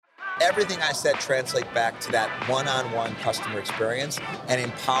everything I said translates back to that one-on-one customer experience and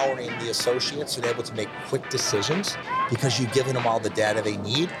empowering the associates to be able to make quick decisions because you've given them all the data they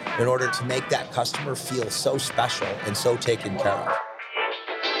need in order to make that customer feel so special and so taken care of.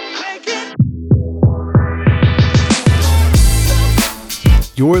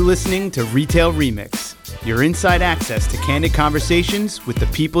 You're listening to Retail Remix, your inside access to candid conversations with the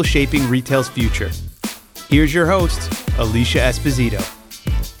people shaping retail's future. Here's your host, Alicia Esposito.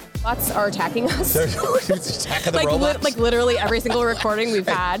 Bots are attacking us. Attack of the robots? Like literally every single recording we've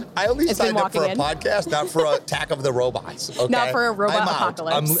had. I only signed up for a in. podcast, not for an attack of the robots. Okay? Not for a robot I'm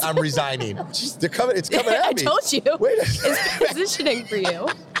apocalypse. I'm resigning. They're coming. It's coming at me. I told you. Wait. It's positioning for you.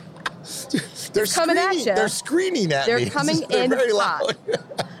 They're coming at you. They're screening at me. They're coming They're in very hot. loud.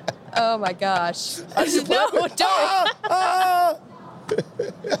 Oh my gosh. No, don't.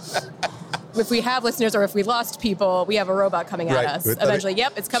 If we have listeners or if we lost people, we have a robot coming at us eventually.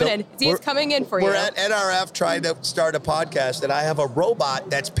 Yep, it's coming in. See, it's coming in for you. We're at NRF trying to start a podcast, and I have a robot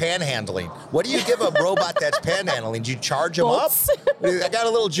that's panhandling. What do you give a robot that's panhandling? Do you charge him up? I got a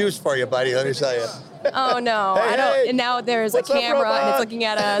little juice for you, buddy. Let me tell you. Oh, no. Hey, I don't. hey. And now there's What's a up, camera, and robot? it's looking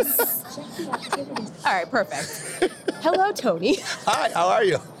at us. All right, perfect. Hello, Tony. Hi, how are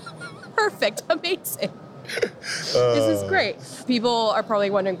you? Perfect. Amazing. This is great. People are probably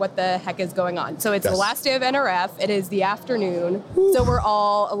wondering what the heck is going on. So it's the last day of NRF. It is the afternoon. Whew. So we're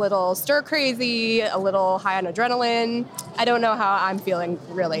all a little stir crazy, a little high on adrenaline. I don't know how I'm feeling,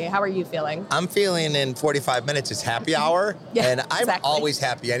 really. How are you feeling? I'm feeling in 45 minutes it's happy hour. Yeah, and I'm exactly. always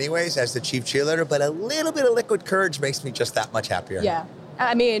happy anyways as the chief cheerleader, but a little bit of liquid courage makes me just that much happier. Yeah.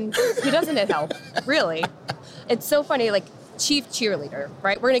 I mean, doesn't it help? Really? It's so funny, like, chief cheerleader,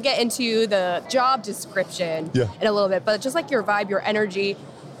 right? We're going to get into the job description in a little bit, but just like your vibe, your energy,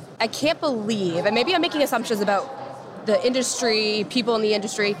 I can't believe, and maybe I'm making assumptions about the industry, people in the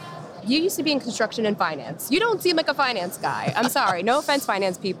industry. You used to be in construction and finance. You don't seem like a finance guy. I'm sorry. No offense,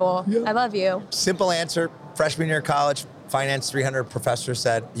 finance people. Yeah. I love you. Simple answer. Freshman year of college, finance 300 professor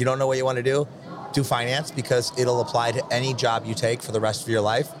said, you don't know what you want to do? Do finance because it'll apply to any job you take for the rest of your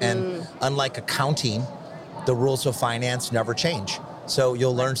life. And unlike accounting, the rules of finance never change. So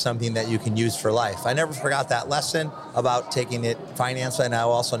you'll learn something that you can use for life. I never forgot that lesson about taking it finance, and I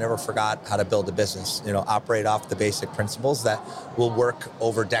also never forgot how to build a business, operate off the basic principles that will work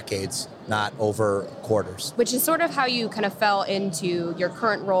over decades, not over quarters. Which is sort of how you kind of fell into your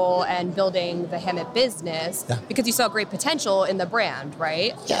current role and building the Hammett business because you saw great potential in the brand,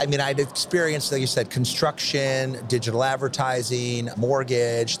 right? Yeah, I mean, I'd experienced, like you said, construction, digital advertising,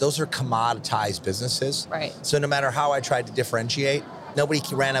 mortgage. Those are commoditized businesses. Right. So no matter how I tried to differentiate, nobody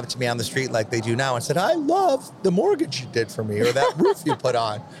ran up to me on the street like they do now and said, I love the mortgage you did for me or that roof you put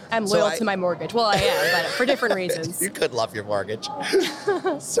on. I'm loyal to my mortgage. Well, I am, but for different reasons. You could love your mortgage.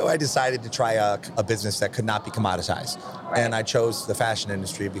 So I decided to try a business that could not be commoditized. Right. And I chose the fashion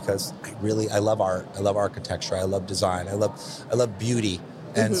industry because I love art. I love architecture. I love design. I love beauty.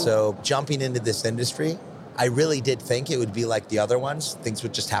 And so jumping into this industry, I really did think it would be like the other ones. Things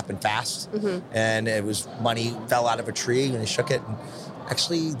would just happen fast. And it was money fell out of a tree and you shook it. And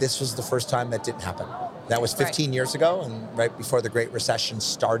actually, this was the first time that didn't happen. That was 15 years ago, and right before the Great Recession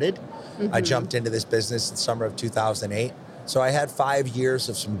started. I jumped into this business in summer of 2008. So I had 5 years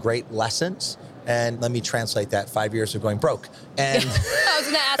of some great lessons. And let me translate that, 5 years of going broke. And I was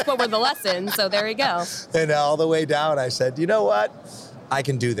going to ask what were the lessons, so there you go. And all the way down, I said, you know what? I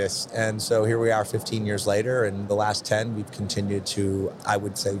can do this. And so here we are 15 years later, and the last 10, we've continued to, I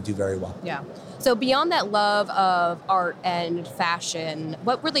would say, do very well. Yeah. So beyond that love of art and fashion,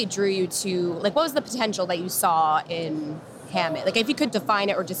 what really drew you to, like, what was the potential that you saw in Hammett? Like, if you could define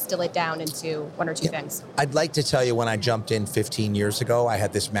it or distill it down into one or two things. I'd like to tell you when I jumped in 15 years ago, I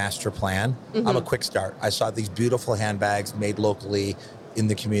had this master plan. I'm a quick start. I saw these beautiful handbags made locally in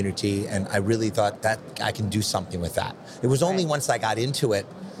the community, and I really thought that I can do something with that. It was only once I got into it,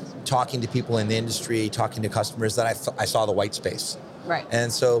 talking to people in the industry, talking to customers, that I saw the white space. Right. And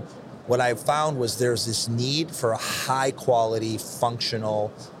so what I found was there's this need for a high quality,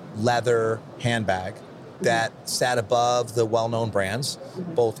 functional leather handbag that sat above the well-known brands,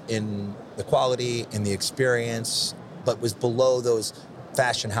 both in the quality, in the experience, but was below those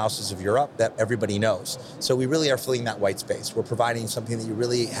fashion houses of Europe that everybody knows. So we really are filling that white space. We're providing something that you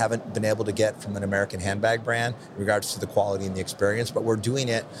really haven't been able to get from an American handbag brand in regards to the quality and the experience, but we're doing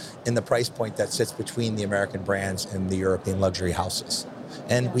it in the price point that sits between the American brands and the European luxury houses.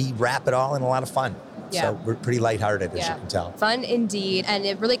 And we wrap it all in a lot of fun. Yeah. So we're pretty lighthearted, as you can tell. Fun indeed. And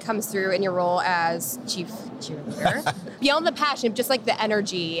it really comes through in your role as chief cheerleader. Beyond the passion, just like the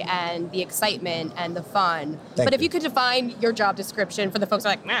energy and the excitement and the fun. But if you could define your job description for the folks who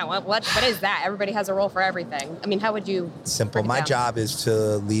are like, man, what is that? Everybody has a role for everything. I mean, how would you? Simple. My job is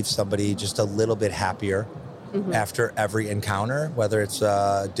to leave somebody just a little bit happier after every encounter, whether it's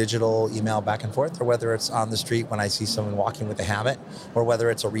digital email back and forth, or whether it's on the street when I see someone walking with a hammock, or whether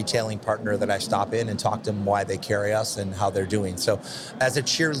it's a retailing partner that I stop in and talk to them why they carry us and how they're doing. So as a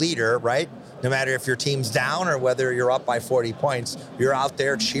cheerleader, right, no matter if your team's down or whether you're up by 40 points, you're out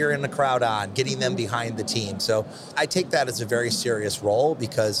there cheering the crowd on, getting them behind the team. So I take that as a very serious role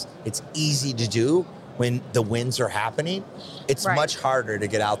because it's easy to do when the wins are happening. It's much harder to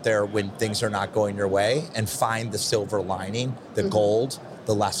get out there when things are not going your way and find the silver lining, the gold,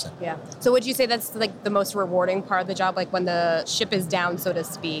 the lesson. Yeah. So would you say that's like the most rewarding part of the job, like when the ship is down, so to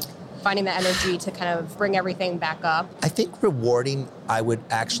speak, finding the energy to kind of bring everything back up? I think rewarding, I would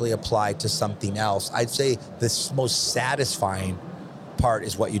actually apply to something else. I'd say the most satisfying part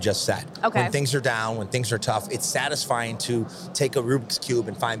is what you just said. Okay. When things are down, when things are tough, it's satisfying to take a Rubik's Cube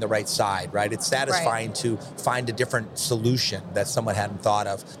and find the right side, right? It's satisfying to find a different solution that someone hadn't thought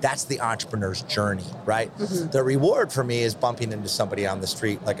of. That's the entrepreneur's journey, right? The reward for me is bumping into somebody on the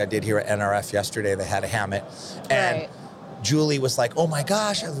street, like I did here at NRF yesterday. They had a hammock. And Julie was like, oh my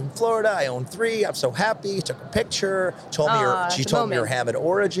gosh, I live in Florida. I own 3. I'm so happy. Took a picture, she told me her hammock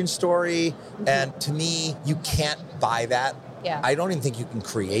origin story. And to me, you can't buy that. Yeah. I don't even think you can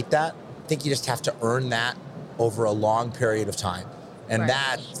create that. I think you just have to earn that over a long period of time. And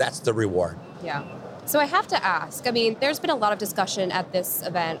that's the reward. Yeah. So I have to ask, I mean, there's been a lot of discussion at this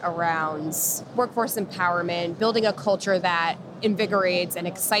event around workforce empowerment, building a culture that invigorates and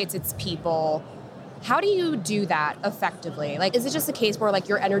excites its people. How do you do that effectively? Like, is it just a case where like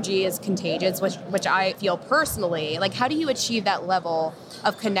your energy is contagious, which I feel personally, like how do you achieve that level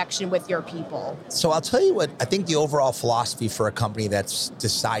of connection with your people? So I'll tell you what, I think the overall philosophy for a company that's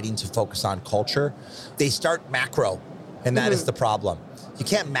deciding to focus on culture, they start macro, and that is the problem. You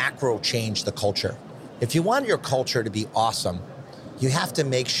can't macro change the culture. If you want your culture to be awesome, you have to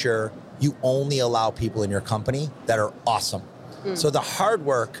make sure you only allow people in your company that are awesome. So the hard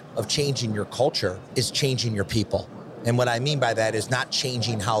work of changing your culture is changing your people. And what I mean by that is not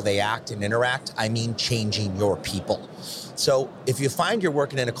changing how they act and interact. I mean changing your people. So if you find you're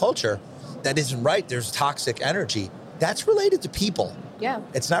working in a culture that isn't right, there's toxic energy, that's related to people. Yeah.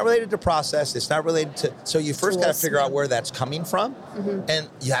 It's not related to process. It's not related to, so you first got to figure out where that's coming from, and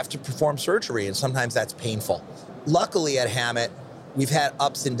you have to perform surgery, and sometimes that's painful. Luckily at Hammett, we've had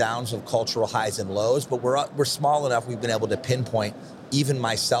ups and downs of cultural highs and lows, but we're small enough we've been able to pinpoint even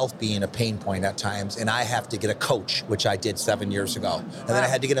myself being a pain point at times, and I have to get a coach, which I did 7 years ago. And then I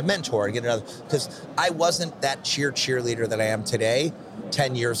had to get a mentor and get another, because I wasn't that cheerleader that I am today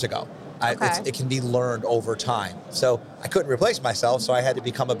 10 years ago. It can be learned over time. So I couldn't replace myself, so I had to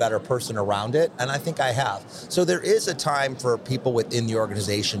become a better person around it, and I think I have. So there is a time for people within the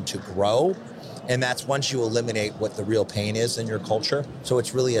organization to grow, and that's once you eliminate what the real pain is in your culture. So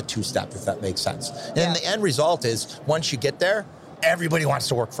it's really a 2-step, if that makes sense. And the end result is, once you get there, everybody wants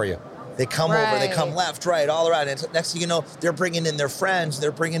to work for you. They come over, they come left, right, all around. And next thing you know, they're bringing in their friends, they're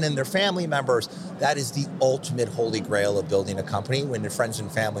bringing in their family members. That is the ultimate holy grail of building a company, when your friends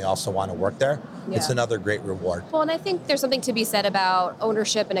and family also want to work there. Yeah. It's another great reward. Well, and I think there's something to be said about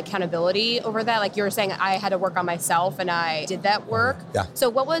ownership and accountability over that. Like you were saying, I had to work on myself and I did that work. Yeah. So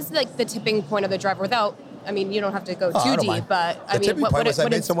what was like the tipping point of the drive without, I mean, you don't have to go too deep, but I mean, the tipping point was I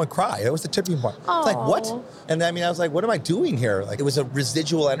made someone cry. That was the tipping point. It's like, what? And I mean, I was like, what am I doing here? Like, it was a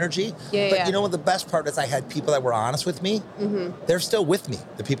residual energy. But you know what the best part is? I had people that were honest with me. They're still with me.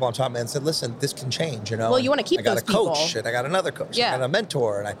 The people on top of me, and said, listen, this can change, you know? Well, you want to keep those people. I got a coach, and I got another coach, I got a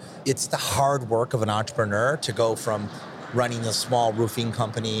mentor. And it's the hard work of an entrepreneur to go from running a small roofing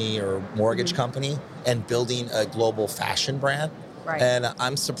company or mortgage company and building a global fashion brand. Right. And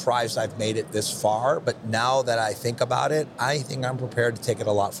I'm surprised I've made it this far, but now that I think about it, I think I'm prepared to take it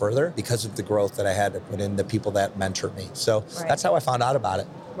a lot further because of the growth that I had to put in, the people that mentored me. So that's how I found out about it.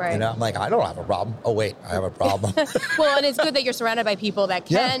 Right. You know, I'm like, I don't have a problem. Oh, wait, I have a problem. Well, and it's good that you're surrounded by people that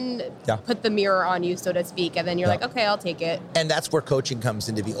can put the mirror on you, so to speak, and then you're like, okay, I'll take it. And that's where coaching comes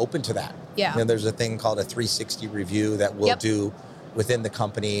in, to be open to that. Yeah. You know, there's a thing called a 360 review that we'll do within the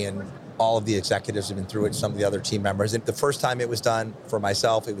company, and all of the executives have been through it, some of the other team members. And the first time it was done for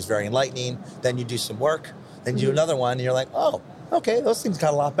myself, it was very enlightening. Then you do some work, then you do another one, and you're like, oh, okay, those things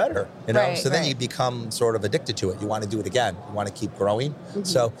got a lot better. You know, so then you become sort of addicted to it. You want to do it again. You want to keep growing.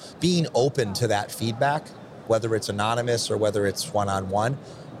 So being open to that feedback whether it's anonymous or whether it's one-on-one,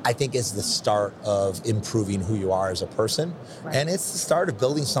 I think is the start of improving who you are as a person. Right. And it's the start of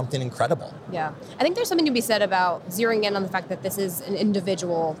building something incredible. Yeah. I think there's something to be said about zeroing in on the fact that this is an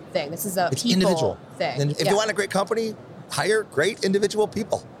individual thing. This is it's people individual thing. And if you want a great company, hire great individual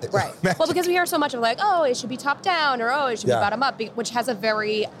people. Right. Well, because we hear so much of like, oh, it should be top down, or oh, it should be bottom up, which has a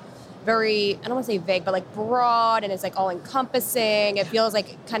very, I don't want to say vague, but like broad, and it's like all encompassing. It feels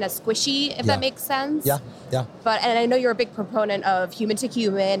like kind of squishy, if that makes sense. Yeah. And I know you're a big proponent of human to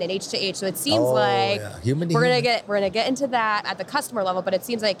human and H2H, so it seems human to we're human. gonna get into that at the customer level, but it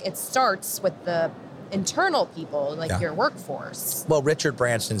seems like it starts with the internal people, like your workforce. Well, Richard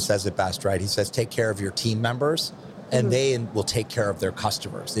Branson says it best, right? He says, take care of your team members, and they will take care of their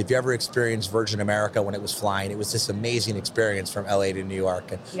customers. If you ever experienced Virgin America when it was flying, it was this amazing experience from LA to New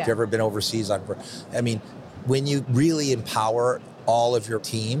York. And if you've ever been overseas when you really empower all of your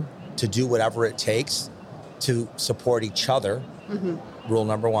team to do whatever it takes to support each other, rule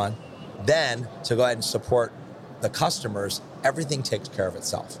number one, then to go ahead and support the customers, everything takes care of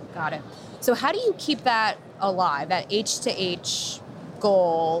itself. Got it. So how do you keep that alive, that H2H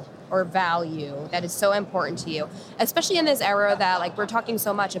goal or value that is so important to you, especially in this era that like we're talking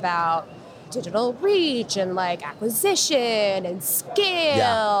so much about digital reach and like acquisition and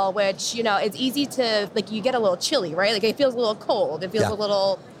scale, which, you know, it's easy to, like, you get a little chilly, right? Like it feels a little cold. It feels a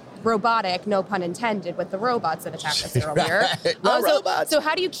little robotic, no pun intended, with the robots that attacked us earlier. Robots. So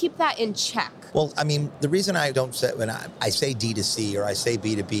how do you keep that in check? Well, I mean, the reason I don't say, when I say D2C or I say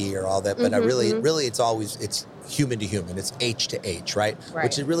B2B or all that, but I really it's human to human. It's H to H, right?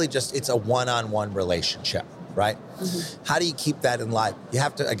 Which is really just, it's a one-on-one relationship, right? How do you keep that in life? You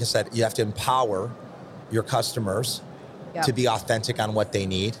have to, like I said, you have to empower your customers to be authentic on what they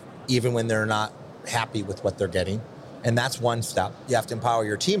need, even when they're not happy with what they're getting. And that's one step. You have to empower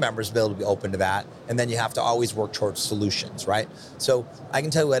your team members to be able to be open to that. And then you have to always work towards solutions, right? So I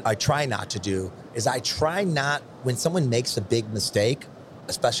can tell you what I try not to do is when someone makes a big mistake,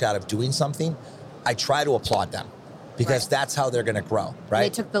 especially out of doing something, I try to applaud them because that's how they're going to grow, right? They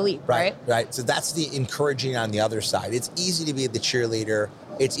took the leap, right? Right. So that's the encouraging on the other side. It's easy to be the cheerleader.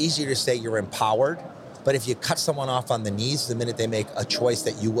 It's easier to say you're empowered. But if you cut someone off on the knees the minute they make a choice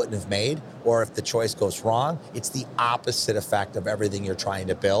that you wouldn't have made, or if the choice goes wrong, it's the opposite effect of everything you're trying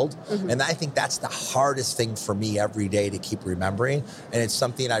to build. And I think that's the hardest thing for me every day to keep remembering. And it's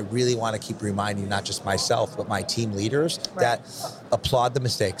something I really want to keep reminding not just myself, but my team leaders that applaud the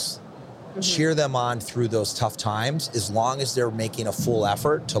mistakes. Cheer them on through those tough times, as long as they're making a full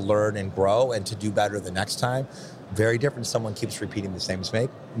effort to learn and grow and to do better the next time. Very different if someone keeps repeating the same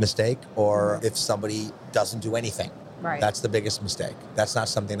mistake, or if somebody doesn't do anything. Right. That's the biggest mistake. That's not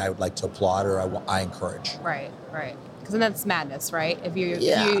something I would like to applaud or I encourage. Right. Because then that's madness, right? If you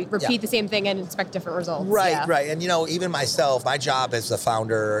repeat the same thing and expect different results. Right. And, you know, even myself, my job as a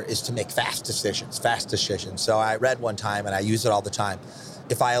founder is to make fast decisions. So I read one time, and I use it all the time.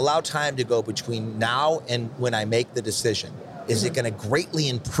 If I allow time to go between now and when I make the decision, is it going to greatly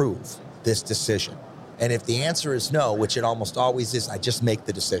improve this decision? And if the answer is no, which it almost always is, I just make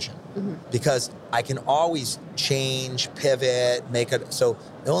the decision. Because I can always change, pivot, so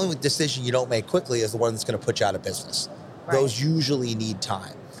the only decision you don't make quickly is the one that's going to put you out of business. Those usually need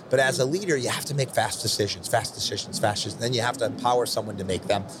time. But as a leader, you have to make fast decisions. Then you have to empower someone to make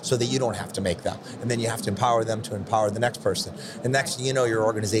them so that you don't have to make them. And then you have to empower them to empower the next person. And next thing you know, your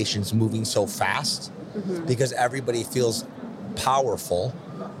organization's moving so fast because everybody feels powerful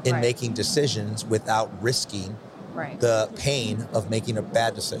in making decisions without risking the pain of making a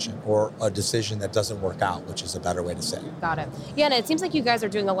bad decision or a decision that doesn't work out, which is a better way to say it. Got it. Yeah, and it seems like you guys are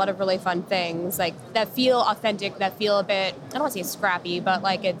doing a lot of really fun things, like that feel authentic, that feel a bit, I don't want to say scrappy, but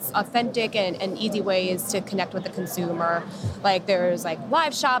like it's authentic and easy ways to connect with the consumer. Like there's like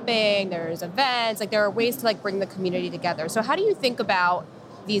live shopping, there's events, like there are ways to like bring the community together. So how do you think about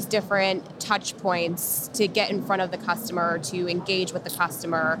these different touch points to get in front of the customer, to engage with the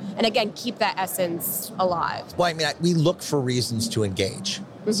customer, and again, keep that essence alive? Well, I mean, we look for reasons to engage.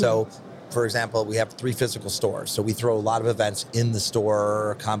 So, for example, we have 3 physical stores. So we throw a lot of events in the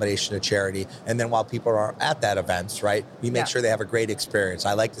store, a combination of charity. And then while people are at that events, right, we make sure they have a great experience.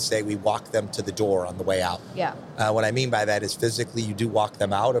 I like to say we walk them to the door on the way out. What I mean by that is physically you do walk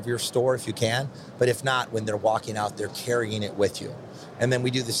them out of your store if you can. But if not, when they're walking out, they're carrying it with you. And then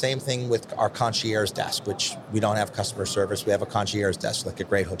we do the same thing with our concierge desk, which we don't have customer service. We have a concierge desk like a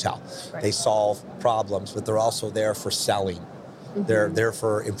great hotel. They solve problems, but they're also there for selling. They're there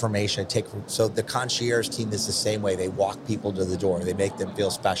for information. So the concierge team is the same way. They walk people to the door. They make them feel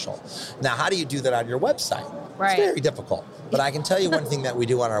special. Now, how do you do that on your website? Right. It's very difficult. But I can tell you one thing that we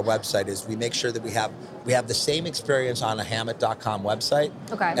do on our website is we make sure that we have the same experience on a Hammett.com website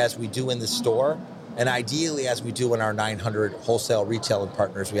as we do in the store. And ideally, as we do in our 900 wholesale retailing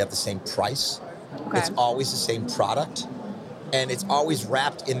partners, we have the same price. It's always the same product. And it's always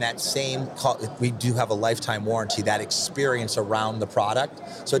wrapped in that same, we do have a lifetime warranty, that experience around the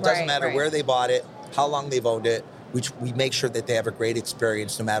product. So it doesn't matter where they bought it, how long they've owned it. We make sure that they have a great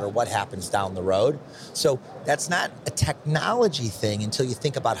experience no matter what happens down the road. So that's not a technology thing until you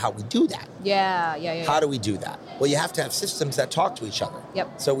think about how we do that. Yeah. How do we do that? Well, you have to have systems that talk to each other.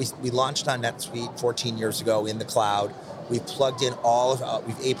 Yep. So we launched on NetSuite 14 years ago in the cloud. We've plugged in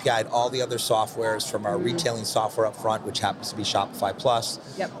we've API'd all the other softwares from our retailing software up front, which happens to be Shopify Plus.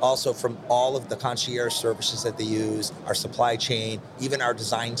 Yep. Also from all of the concierge services that they use, our supply chain, even our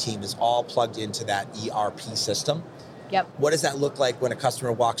design team is all plugged into that ERP system. Yep. What does that look like when a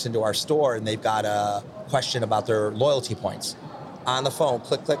customer walks into our store and they've got a question about their loyalty points? On the phone,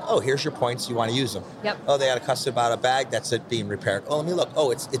 click, oh, here's your points, you want to use them. Yep. Oh, they had a question about a bag that's being repaired. Oh, let me look.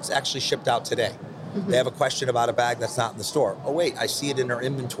 Oh, it's actually shipped out today. They have a question about a bag that's not in the store. Oh, wait, I see it in our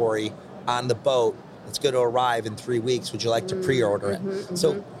inventory on the boat. It's going to arrive in 3 weeks. Would you like to pre-order it?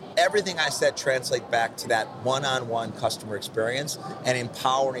 So everything I said translates back to that one-on-one customer experience and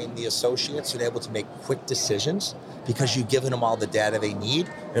empowering the associates to be able to make quick decisions because you've given them all the data they need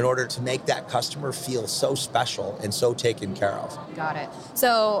in order to make that customer feel so special and so taken care of. Got it.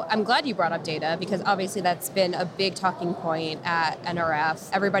 So I'm glad you brought up data because obviously that's been a big talking point at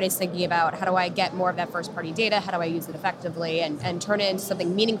NRF. Everybody's thinking about how do I get more of that first-party data? How do I use it effectively and turn it into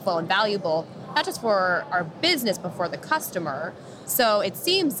something meaningful and valuable, not just for our business, but for the customer. So it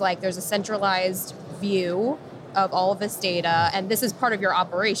seems like there's a centralized view of all of this data, and this is part of your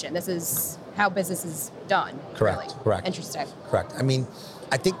operation. This is how business is done. Correct, really. correct. Interesting. Correct. I mean,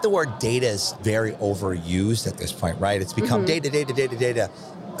 I think the word data is very overused at this point, right? It's become data.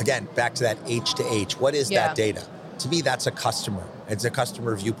 Again, back to that H2H. What is that data? To me, that's a customer. It's a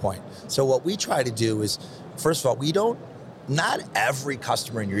customer viewpoint. So what we try to do is, first of all, not every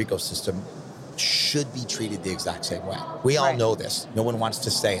customer in your ecosystem should be treated the exact same way. We all know this. No one wants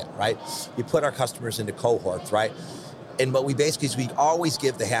to say it, right? We put our customers into cohorts, right? And what we basically is we always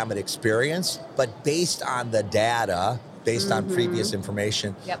give the Hammett experience, but based on the data, based on previous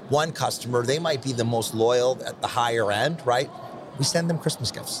information. One customer, they might be the most loyal at the higher end, right? We send them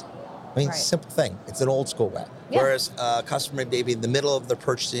Christmas gifts. I mean, it's a simple thing. It's an old school way. Whereas a customer maybe in the middle of the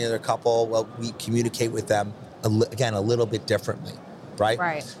purchasing of their couple, well, we communicate with them, again, a little bit differently,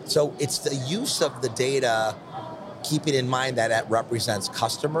 right? So it's the use of the data, keeping in mind that it represents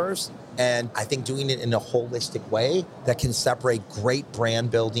customers, and I think doing it in a holistic way that can separate great brand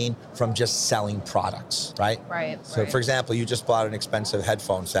building from just selling products, right? So for example, you just bought an expensive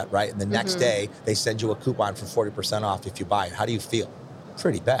headphone set, right? And the next day, they send you a coupon for 40% off if you buy it. How do you feel?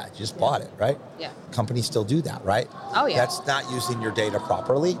 Pretty bad. You just bought it, right? Companies still do that, right? Oh, yeah. That's not using your data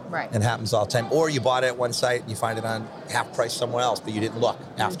properly. It happens all the time. Or you bought it at one site and you find it on half price somewhere else, but you didn't look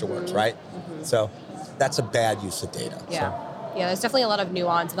afterwards, right? So that's a bad use of data. Yeah, there's definitely a lot of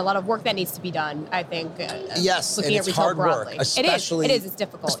nuance and a lot of work that needs to be done, I think. Yes, looking and it's at retail hard broadly. work. Especially, it is. It's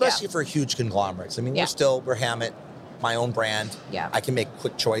difficult. Especially for huge conglomerates. I mean, we're Hammett, my own brand. I can make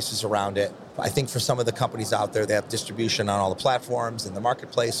quick choices around it. I think for some of the companies out there, they have distribution on all the platforms and the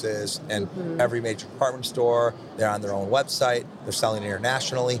marketplaces and every major department store. They're on their own website. They're selling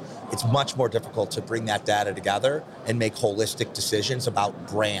internationally. It's much more difficult to bring that data together and make holistic decisions about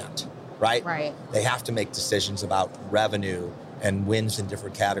brand, right? They have to make decisions about revenue and wins in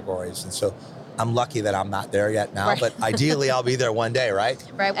different categories. And so I'm lucky that I'm not there yet now, but ideally I'll be there one day, right?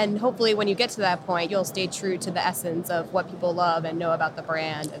 And hopefully when you get to that point, you'll stay true to the essence of what people love and know about the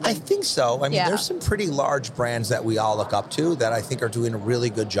brand. And then, I think so. I mean, there's some pretty large brands that we all look up to that I think are doing a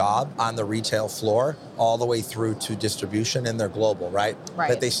really good job on the retail floor, all the way through to distribution, and they're global, right?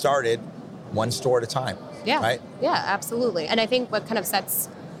 But they started one store at a time, right? Yeah, absolutely. And I think what kind of sets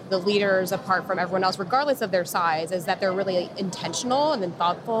the leaders apart from everyone else, regardless of their size, is that they're really intentional and then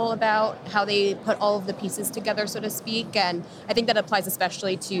thoughtful about how they put all of the pieces together, so to speak. And I think that applies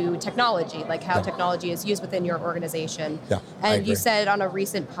especially to technology, like how technology is used within your organization. And you said on a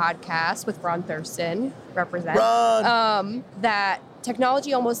recent podcast with Ron Thurston, that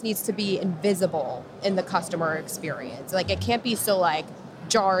technology almost needs to be invisible in the customer experience. Like it can't be so like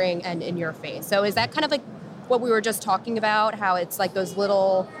jarring and in your face. So is that kind of like what we were just talking about, how it's like those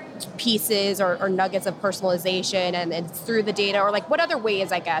little pieces or nuggets of personalization and through the data, or like what other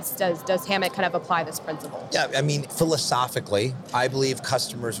ways, I guess, does Hammett kind of apply this principle? Yeah, I mean, philosophically, I believe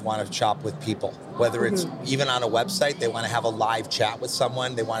customers want to shop with people, whether it's even on a website, they want to have a live chat with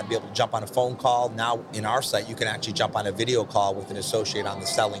someone, they want to be able to jump on a phone call. Now in our site, you can actually jump on a video call with an associate on the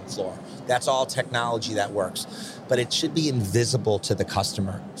selling floor. That's all technology that works, but it should be invisible to the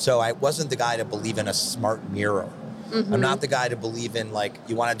customer. So I wasn't the guy to believe in a smart mirror. I'm not the guy to believe in, like,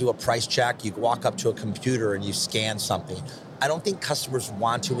 you want to do a price check, you walk up to a computer and you scan something. I don't think customers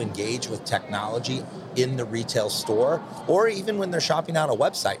want to engage with technology in the retail store or even when they're shopping on a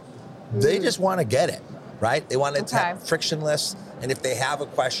website. They just want to get it, right? They want it to have frictionless, and if they have a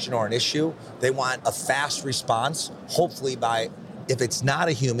question or an issue, they want a fast response, hopefully if it's not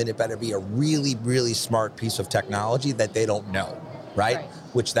a human, it better be a really, really smart piece of technology that they don't know. Right?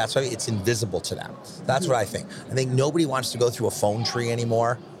 Which that's why it's invisible to them. That's what I think. I think nobody wants to go through a phone tree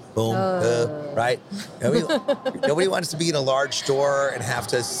anymore. Boom, right? Nobody wants to be in a large store and have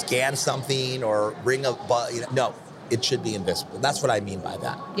to scan something or ring a button. No, it should be invisible. That's what I mean by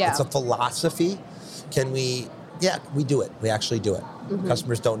that. Yeah. It's a philosophy. Can we? Yeah, we do it. We actually do it.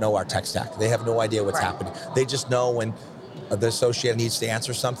 Customers don't know our tech stack. They have no idea what's happening. They just know when the associate needs to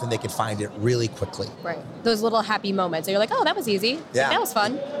answer something, they can find it really quickly. Right. Those little happy moments. And you're like, oh, that was easy. Yeah. That was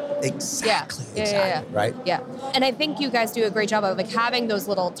fun. Exactly. Yeah. Exactly. Right? Yeah. And I think you guys do a great job of like having those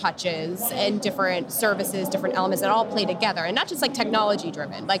little touches and different services, different elements that all play together, and not just like technology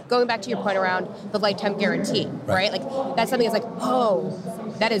driven. Like going back to your point around the lifetime guarantee, right? Like that's something that's like, oh,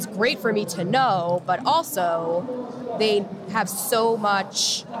 that is great for me to know, but also they have so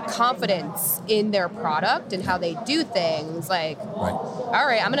much confidence in their product and how they do things. Like, all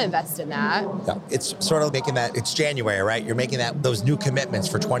right, I'm going to invest in that. Yeah. It's sort of making that, it's January, right? You're making those new commitments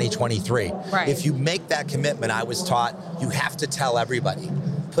for 2023. Right. If you make that commitment, I was taught you have to tell everybody.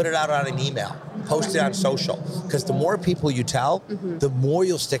 Put it out on an email, post it on social, because the more people you tell, the more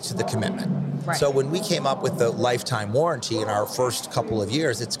you'll stick to the commitment. Right. So when we came up with the lifetime warranty in our first couple of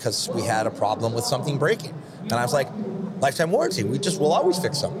years, it's because we had a problem with something breaking. And I was like, lifetime warranty, we'll always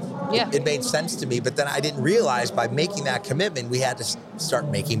fix them. Yeah. It made sense to me, but then I didn't realize by making that commitment, we had to start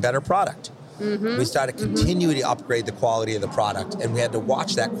making better product. We started continuing to upgrade the quality of the product, and we had to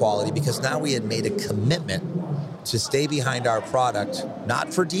watch that quality because now we had made a commitment to stay behind our product,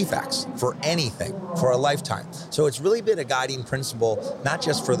 not for defects, for anything, for a lifetime. So it's really been a guiding principle, not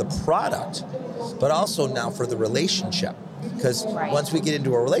just for the product, but also now for the relationship. Because once we get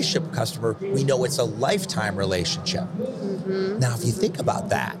into a relationship with a customer, we know it's a lifetime relationship. Now, if you think about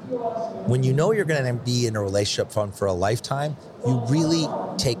that, when you know you're going to be in a relationship for a lifetime, you really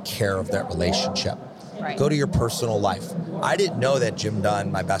take care of that relationship. Right. Go to your personal life. I didn't know that Jim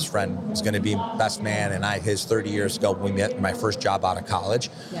Dunn, my best friend, was going to be best man, and his 30 years ago when we met my first job out of college.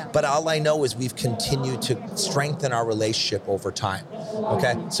 Yeah. But all I know is we've continued to strengthen our relationship over time.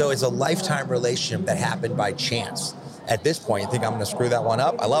 Okay, so it's a lifetime relationship that happened by chance. At this point, you think I'm going to screw that one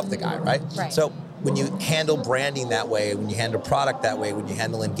up? I love the guy, right? So when you handle branding that way, when you handle product that way, when you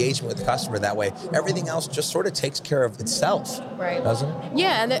handle engagement with the customer that way, everything else just sort of takes care of itself, doesn't it?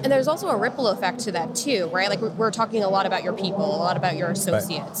 Yeah, and there's also a ripple effect to that too, right? Like we're talking a lot about your people, a lot about your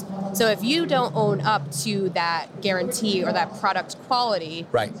associates. Right. So if you don't own up to that guarantee or that product quality,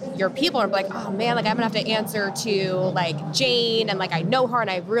 your people are like, oh man, like I'm gonna have to answer to like Jane, and like I know her, and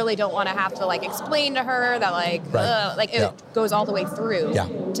I really don't want to have to like explain to her that like, it goes all the way through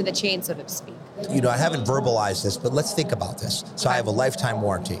to the chain, so to speak. You know, I haven't verbalized this, but let's think about this. So I have a lifetime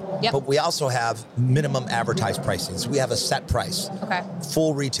warranty, but we also have minimum advertised pricing. So we have a set price.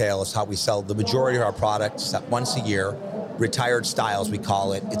 Full retail is how we sell the majority of our products once a year. Retired styles, we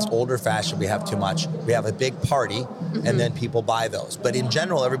call it. It's older fashioned, we have too much. We have a big party, and then people buy those. But in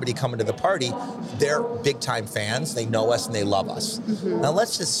general, everybody coming to the party, they're big time fans. They know us and they love us. Now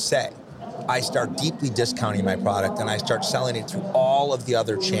let's just say I start deeply discounting my product and I start selling it through all of the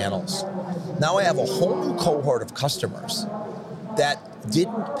other channels. Now I have a whole new cohort of customers that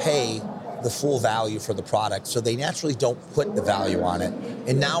didn't pay the full value for the product, so they naturally don't put the value on it.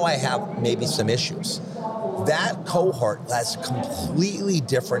 And now I have maybe some issues. That cohort has a completely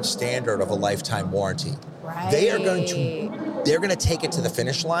different standard of a lifetime warranty. They're going to take it to the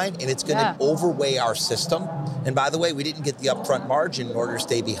finish line, and it's going to overweigh our system. And by the way, we didn't get the upfront margin in order to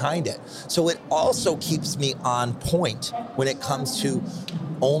stay behind it. So it also keeps me on point when it comes to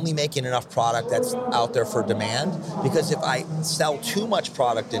only making enough product that's out there for demand. Because if I sell too much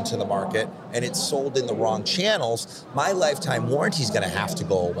product into the market and it's sold in the wrong channels, my lifetime warranty is going to have to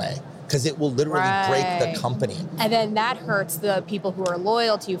go away, because it will literally break the company. And then that hurts the people who are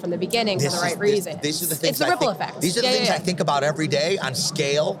loyal to you from the beginning for the right reason. These are the things it's a ripple effect. These are the things I think about every day on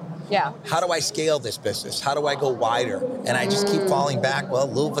scale. Yeah. How do I scale this business? How do I go wider? And I just keep falling back. Well,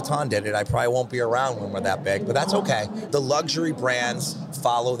 Louis Vuitton did it. I probably won't be around when we're that big, but that's okay. The luxury brands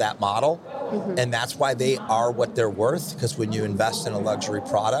follow that model. And that's why they are what they're worth, because when you invest in a luxury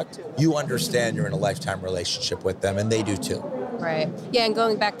product, you understand you're in a lifetime relationship with them, and they do too. Right. Yeah, and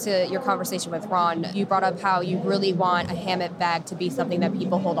going back to your conversation with Ron, you brought up how you really want a Hammett bag to be something that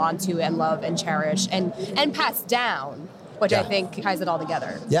people hold on to and love and cherish and pass down, which I think ties it all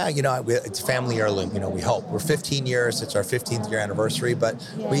together. Yeah, it's family heirloom, we hope. We're 15 years, it's our 15th year anniversary, but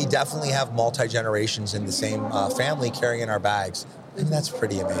we definitely have multi-generations in the same family carrying our bags. And that's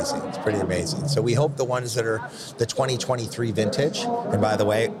pretty amazing. It's pretty amazing. So we hope the ones that are the 2023 vintage, and by the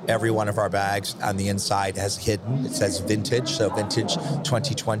way, every one of our bags on the inside has hidden, it says vintage, so vintage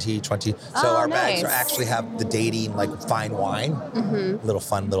 2020. So our bags actually have the dating like fine wine, little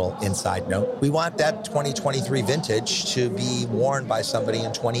fun little inside note. We want that 2023 vintage to be worn by somebody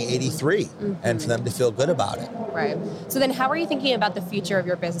in 2083 and for them to feel good about it. Right. So then how are you thinking about the future of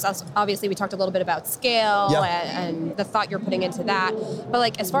your business? Obviously, we talked a little bit about scale and the thought you're putting into that. But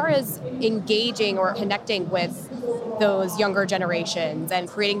like as far as engaging or connecting with those younger generations and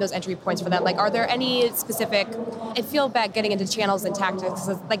creating those entry points for them, like are there any specific, I feel bad getting into channels and tactics,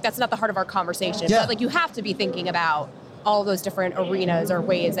 like that's not the heart of our conversation, but like you have to be thinking about all those different arenas or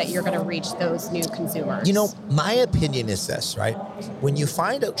ways that you're going to reach those new consumers. My opinion is this, right? When you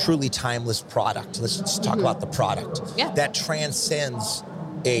find a truly timeless product, let's just talk about the product, that transcends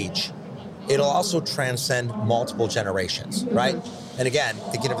age. It'll also transcend multiple generations, right? And again,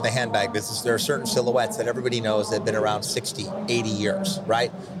 thinking of the handbag business, there are certain silhouettes that everybody knows that have been around 60, 80 years,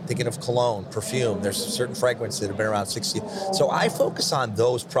 right? Thinking of cologne, perfume, there's certain fragrances that have been around 60. So I focus on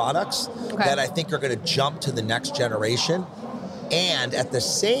those products that I think are going to jump to the next generation. And at the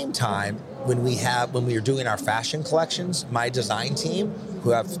same time, when we are doing our fashion collections, my design team,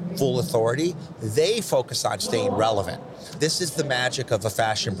 who have full authority, they focus on staying relevant. This is the magic of a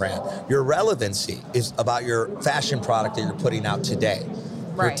fashion brand. Your relevancy is about your fashion product that you're putting out today.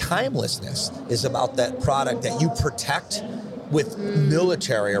 Your timelessness is about that product that you protect with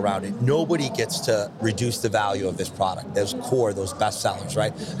military around it. Nobody gets to reduce the value of this product. Those core, those best sellers,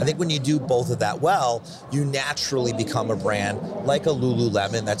 right? I think when you do both of that well, you naturally become a brand like a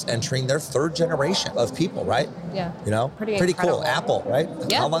Lululemon that's entering their third generation of people, right? Yeah. Pretty cool. Apple, right?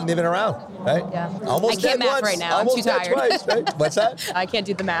 Yeah. How long they've been around, right? Yeah. Almost I can't dead math once. right now. Almost I'm too tired. Twice, right? What's that? I can't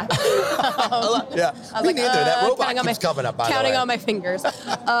do the math. Yeah. I was Me neither. That robot keeps coming up, by the way. Counting on my fingers.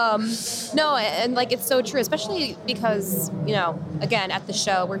 No, and like it's so true, especially because, again, at the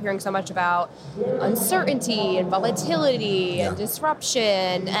show, we're hearing so much about uncertainty and volatility and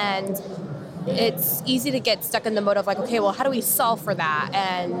disruption, and it's easy to get stuck in the mode of like, okay, well, how do we solve for that?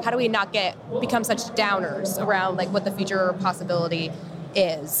 And how do we not become such downers around like what the future possibility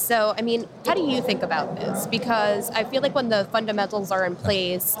is? So, I mean, how do you think about this? Because I feel like when the fundamentals are in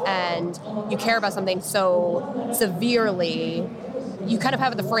place and you care about something so severely, you kind of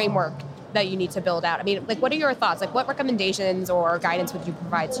have the framework that you need to build out. I mean, like, what are your thoughts? Like, what recommendations or guidance would you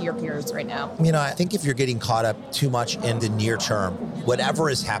provide to your peers right now? I think if you're getting caught up too much in the near term, whatever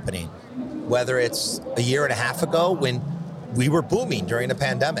is happening, whether it's a year and a half ago when we were booming during the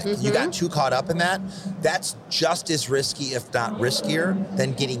pandemic, you got too caught up in that, that's just as risky, if not riskier,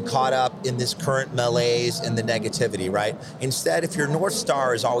 than getting caught up in this current malaise and the negativity, right? Instead, if your North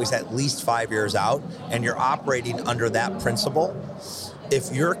Star is always at least 5 years out and you're operating under that principle,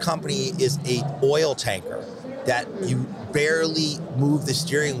 if your company is a oil tanker that you barely move the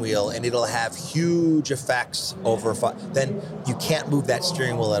steering wheel and it'll have huge effects over, then you can't move that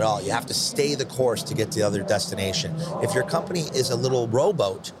steering wheel at all. You have to stay the course to get to the other destination. If your company is a little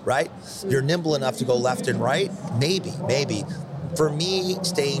rowboat, right? You're nimble enough to go left and right, maybe. For me,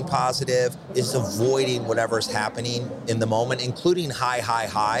 staying positive is avoiding whatever's happening in the moment, including high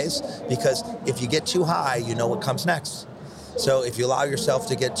highs, because if you get too high, you know what comes next. So if you allow yourself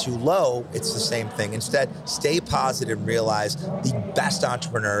to get too low, it's the same thing. Instead, stay positive and realize the best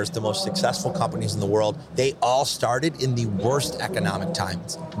entrepreneurs, the most successful companies in the world, they all started in the worst economic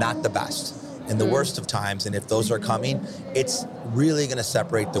times, not the best. In the worst of times, and if those are coming, it's really going to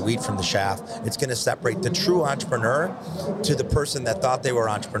separate the wheat from the chaff. It's going to separate the true entrepreneur to the person that thought they were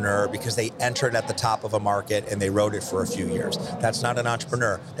an entrepreneur because they entered at the top of a market and they rode it for a few years. That's not an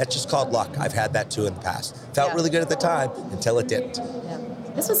entrepreneur. That's just called luck. I've had that too in the past. Felt really good at the time until it didn't. Yeah.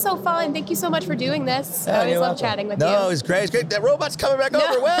 This was so fun. Thank you so much for doing this. I always love chatting with you. No, it was great. It's great. That robot's coming back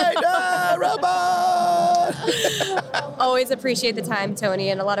over. Wait, no, robot! Always appreciate the time, Tony,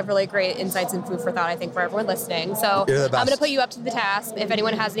 and a lot of really great insights and food for thought, I think, for everyone listening. So You're the best. I'm going to put you up to the task. If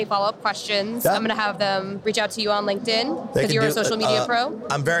anyone has any follow-up questions, I'm going to have them reach out to you on LinkedIn because you're a social media pro.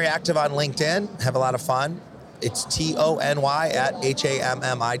 I'm very active on LinkedIn. Have a lot of fun. It's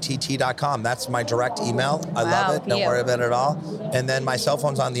TONY@HAMMITT.com. That's my direct email. I love it. Don't worry about it at all. And then my cell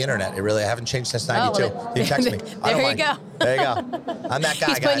phone's on the internet. I haven't changed since 92. You can text me. There you go. There you go. I'm that guy,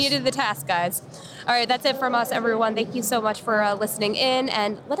 He's putting you to the task, guys. All right, that's it from us, everyone. Thank you so much for listening in,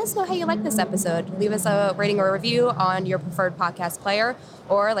 and let us know how you like this episode. Leave us a rating or review on your preferred podcast player,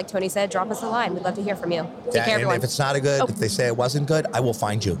 or like Tony said, drop us a line. We'd love to hear from you. Take care, everyone. If it's not if they say it wasn't good, I will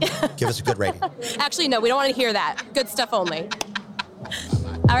find you. Give us a good rating. Actually, no, we don't want to hear that. Good stuff only.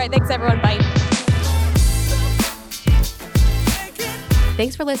 All right, thanks, everyone. Bye.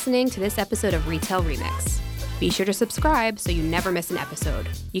 Thanks for listening to this episode of Retail Remix. Be sure to subscribe so you never miss an episode.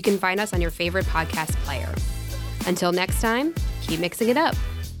 You can find us on your favorite podcast player. Until next time, keep mixing it up.